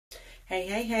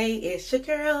Hey, it's your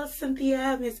girl,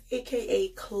 Cynthia, Miss AKA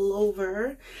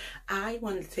Clover. I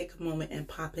wanted to take a moment and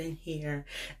pop in here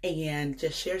and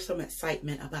just share some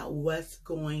excitement about what's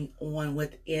going on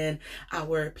within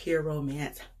our Pure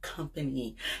Romance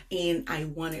company. And I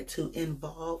wanted to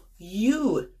involve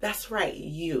you. That's right,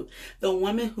 you. The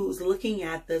woman who's looking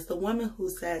at this, the woman who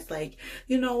says like,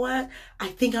 you know what? I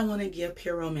think I want to give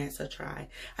Pure Romance a try.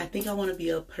 I think I want to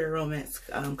be a Pure Romance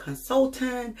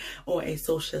consultant or a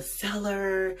social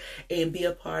seller and be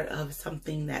a part of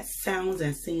something that sounds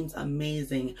and seems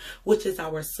amazing, which is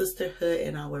our sisterhood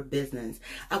and our business.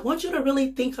 I want you to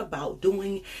really think about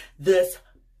doing this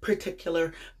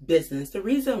particular business. The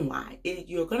reason why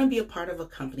you're going to be a part of a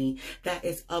company that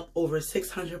is up over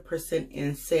 600%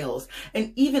 in sales,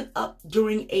 and even up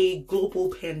during a global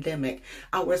pandemic.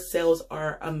 Our sales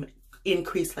are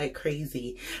increase like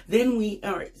crazy. Then we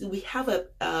have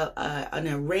an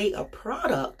array of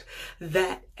product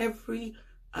that every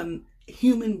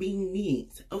human being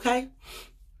needs. Okay,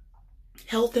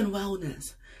 health and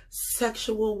wellness,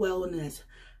 sexual wellness,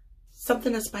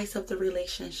 something to spice up the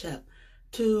relationship,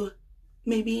 to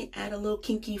maybe add a little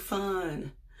kinky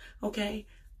fun. Okay,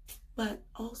 but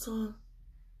also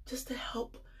just to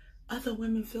help other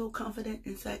women feel confident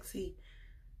and sexy.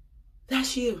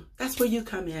 That's you. That's where you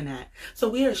come in at. So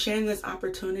we are sharing this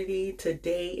opportunity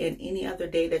today and any other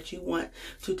day that you want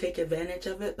to take advantage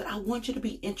of it. But I want you to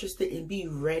be interested and be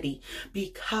ready,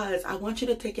 because I want you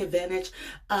to take advantage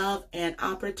of an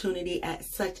opportunity at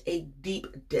such a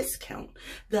deep discount.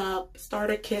 The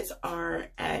starter kits are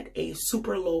at a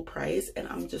super low price, and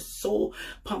I'm just so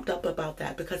pumped up about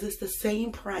that because it's the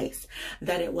same price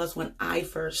that it was when I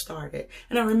first started.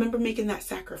 And I remember making that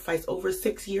sacrifice over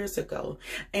 6 years ago,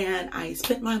 and I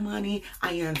spent my money,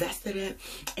 I invested it,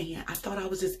 and I thought I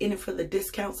was just in it for the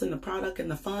discounts and the product and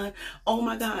the fun. Oh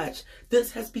my gosh,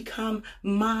 this has become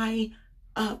my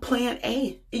plan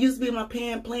A. It used to be my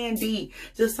plan D,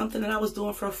 just something that I was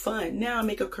doing for fun. Now I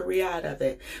make a career out of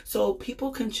it. So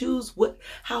people can choose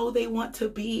how they want to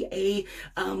be a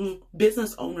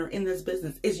business owner in this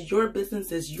business. It's your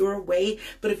business, it's your way.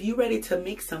 But if you're ready to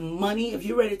make some money, if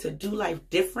you're ready to do life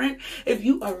different, if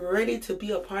you are ready to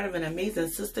be a part of an amazing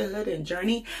sisterhood and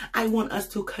journey, I want us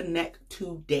to connect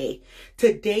today.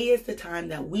 Today is the time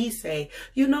that we say,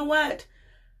 you know what?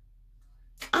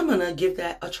 I'm gonna give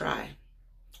that a try.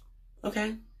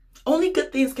 Okay? Only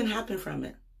good things can happen from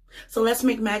it. So let's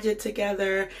make magic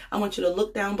together. I want you to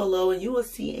look down below and you will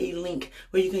see a link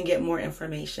where you can get more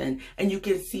information, and you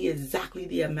can see exactly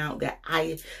the amount that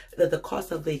the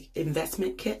cost of the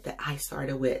investment kit that I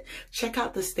started with. Check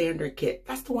out the standard kit.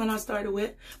 That's the one I started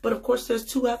with. But of course there's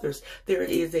two others. There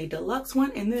is a deluxe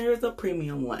one and there is a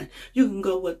premium one. You can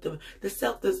go with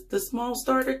the small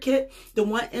starter kit, the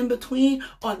one in between,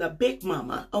 or the big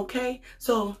mama. Okay?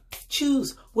 So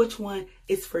choose which one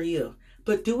is for you.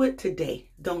 But do it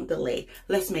today. Don't delay.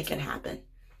 Let's make it happen.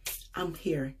 I'm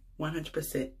here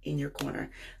 100% in your corner.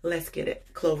 Let's get it.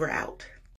 Clover out.